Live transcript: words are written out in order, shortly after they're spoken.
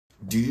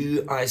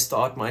Do I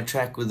start my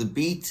track with a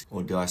beat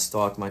or do I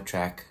start my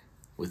track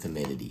with a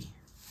melody?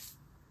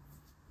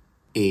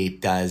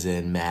 It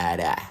doesn't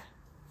matter.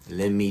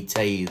 Let me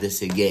tell you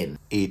this again.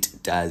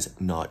 It does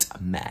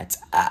not matter.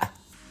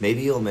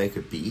 Maybe you'll make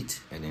a beat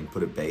and then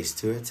put a bass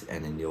to it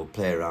and then you'll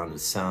play around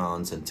with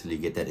sounds until you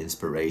get that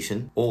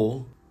inspiration.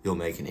 Or you'll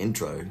make an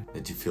intro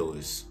that you feel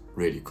is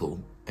really cool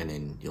and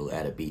then you'll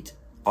add a beat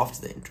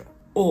after the intro.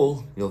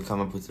 Or you'll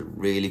come up with a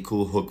really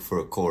cool hook for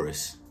a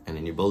chorus and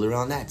then you build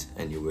around that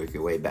and you work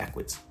your way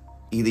backwards.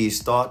 Either you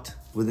start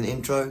with an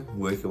intro,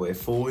 work your way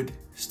forward,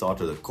 start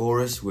with a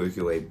chorus, work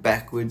your way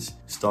backwards,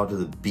 start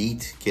with a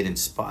beat, get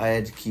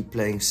inspired, keep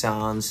playing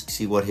sounds,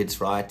 see what hits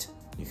right.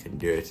 You can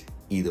do it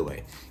either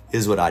way.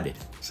 Here's what I did.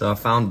 So I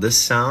found this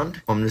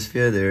sound,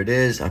 Omnisphere, there it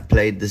is. I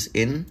played this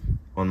in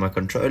on my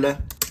controller.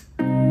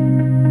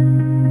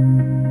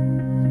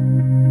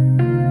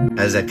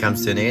 As that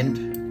comes to an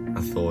end,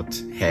 I thought,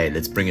 hey,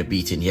 let's bring a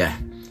beat in here.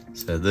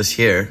 So this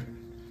here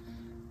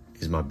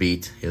is my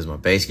beat. Here's my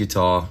bass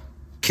guitar,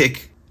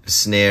 kick, a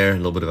snare, a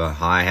little bit of a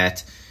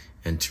hi-hat,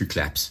 and 2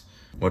 claps.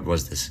 What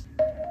was this?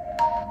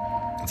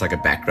 It's like a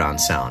background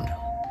sound.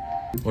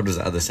 What was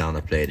the other sound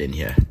I played in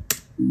here?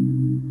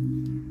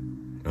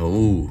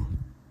 Oh.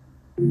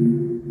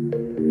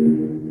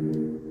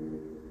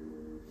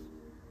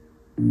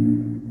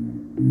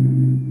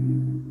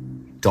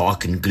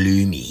 Dark and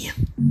gloomy.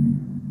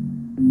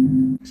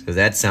 So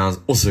that sound's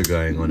also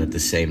going on at the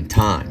same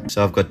time.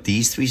 So I've got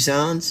these 3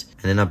 sounds,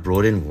 and then I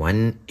brought in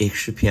 1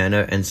 extra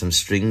piano and some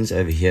strings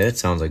over here. It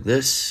sounds like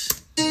this.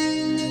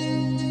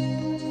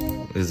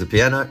 There's the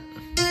piano.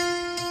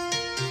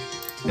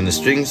 And the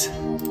strings.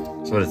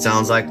 That's what it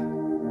sounds like.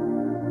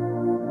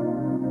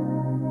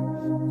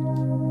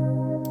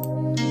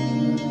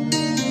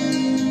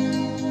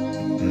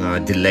 And I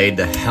delayed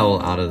the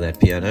hell out of that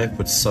piano.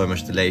 Put so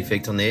much delay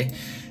effect on there.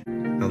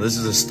 Now this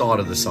is the start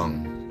of the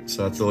song.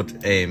 So I thought,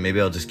 hey,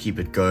 maybe I'll just keep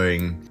it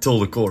going till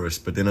the chorus.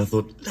 But then I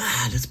thought,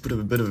 let's put a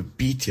bit of a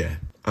beat here.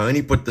 I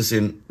only put this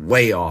in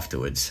way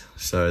afterwards.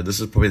 So this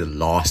is probably the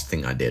last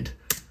thing I did.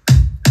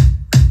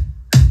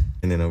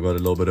 And then I've got a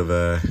little bit of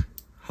a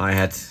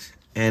hi-hat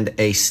and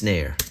a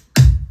snare.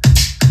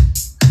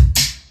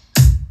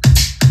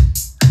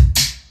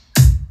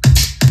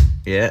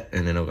 Yeah,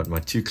 and then I've got my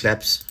 2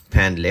 claps,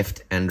 panned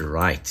left and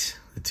right.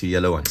 The 2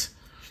 yellow ones.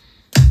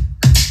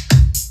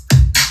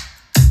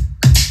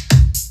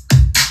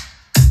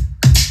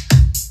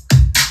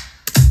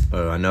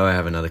 Oh, I know I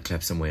have another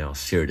clap somewhere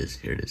else. Here it is,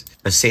 here it is.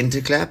 A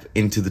center clap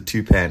into the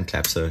 2 pan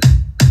claps, so,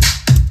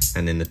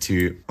 and then the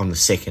 2 on the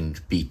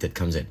second beat that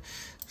comes in.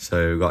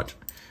 So we've got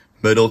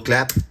middle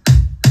clap, and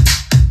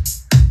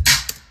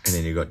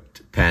then you got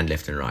pan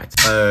left and right.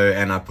 Oh,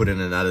 and I put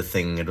in another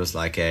thing. It was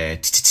like a,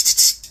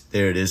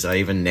 there it is. I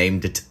even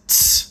named it.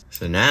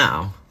 So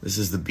now, this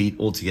is the beat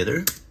all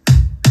together.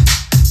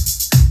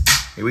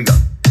 Here we go.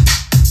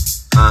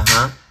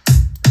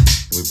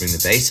 We bring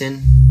the bass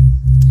in.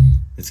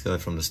 Let's go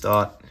from the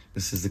start.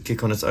 This is the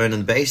kick on its own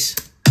and the bass.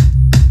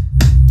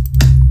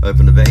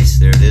 Open the bass,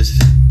 there it is.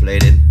 Play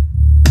it in.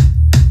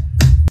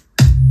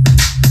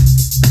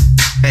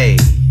 Hey.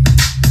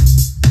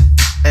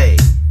 Hey.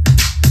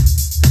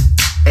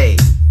 Hey.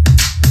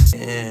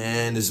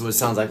 And this is what it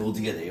sounds like all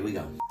together. Here we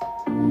go.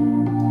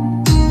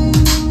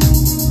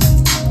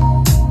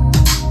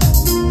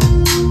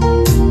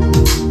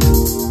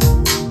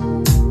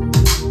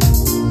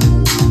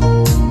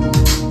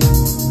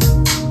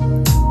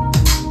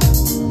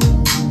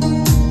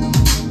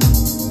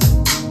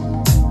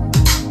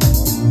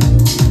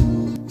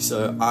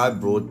 So I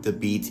brought the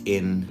beat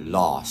in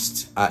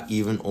last. I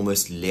even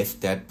almost left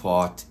that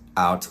part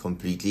out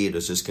completely. It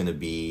was just going to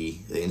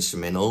be the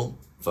instrumental,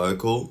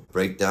 vocal,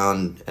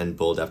 breakdown, and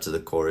build up to the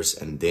chorus,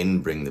 and then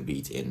bring the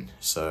beat in.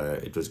 So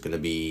it was going to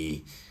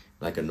be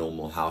like a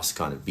normal house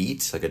kind of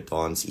beat, like a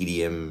dance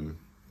EDM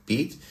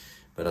beat.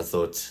 But I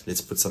thought,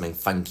 let's put something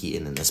funky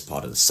in this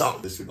part of the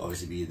song. This would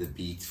obviously be the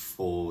beat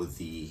for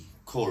the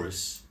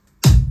chorus.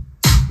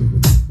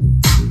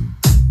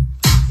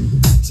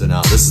 So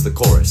now this is the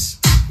chorus.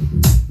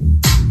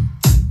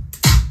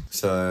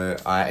 So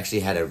I actually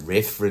had a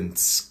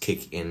reference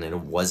kick in and it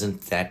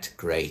wasn't that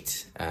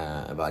great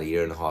about 1.5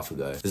 years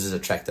ago. This is a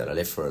track that I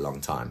left for a long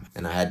time.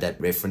 And I had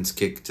that reference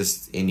kick,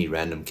 just any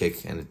random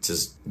kick, and it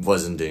just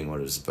wasn't doing what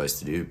it was supposed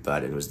to do,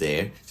 but it was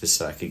there just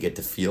so I could get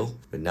the feel.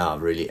 But now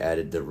I've really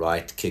added the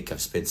right kick.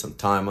 I've spent some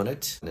time on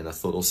it. And then I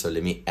thought also,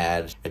 let me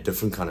add a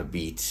different kind of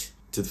beat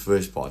to the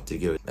first part to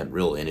give it that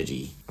real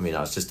energy. I mean,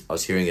 I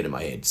was hearing it in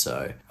my head,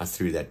 so I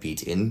threw that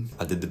beat in.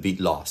 I did the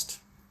beat last,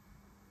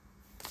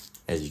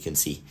 as you can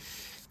see.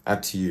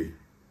 Up to you.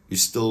 You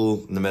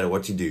still, no matter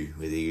what you do,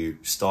 whether you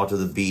start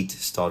with a beat,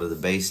 start with a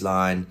bass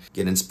line,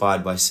 get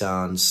inspired by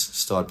sounds,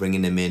 start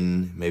bringing them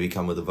in, maybe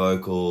come with a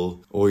vocal,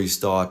 or you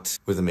start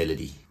with a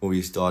melody, or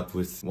you start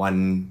with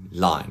 1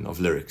 line of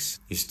lyrics,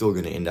 you're still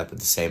going to end up at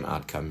the same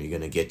outcome. You're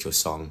going to get your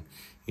song.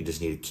 You just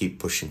need to keep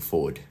pushing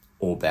forward,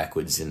 or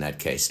backwards in that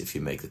case if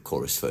you make the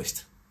chorus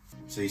first.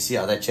 So you see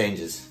how that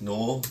changes.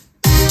 Normal.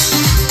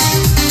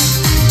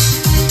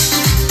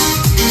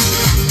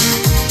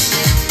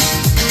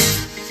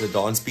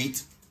 dance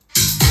beat.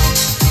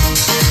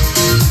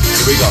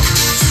 Here we go.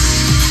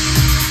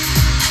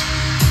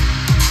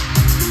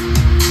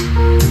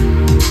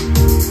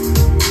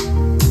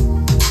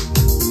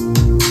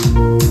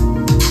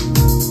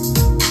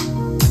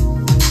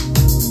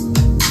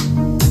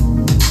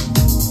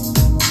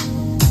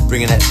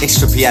 Bringing that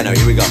extra piano,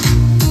 here we go.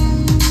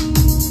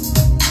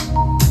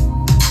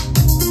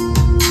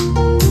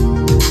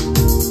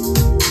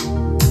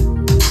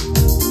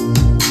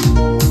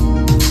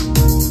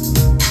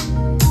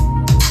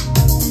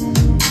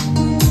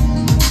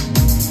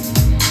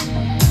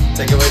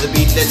 Take away the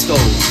beat, let's go.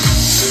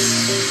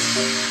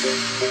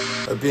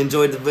 Hope you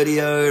enjoyed the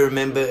video.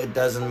 Remember, it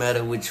doesn't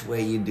matter which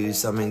way you do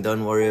something.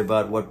 Don't worry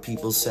about what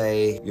people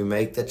say. You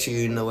make the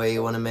tune the way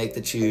you want to make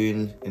the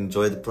tune.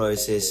 Enjoy the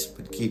process,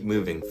 but keep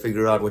moving.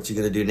 Figure out what you're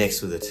going to do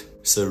next with it.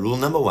 So rule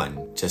number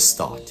 1, just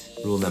start.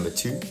 Rule number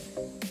 2,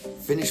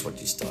 finish what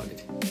you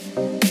started.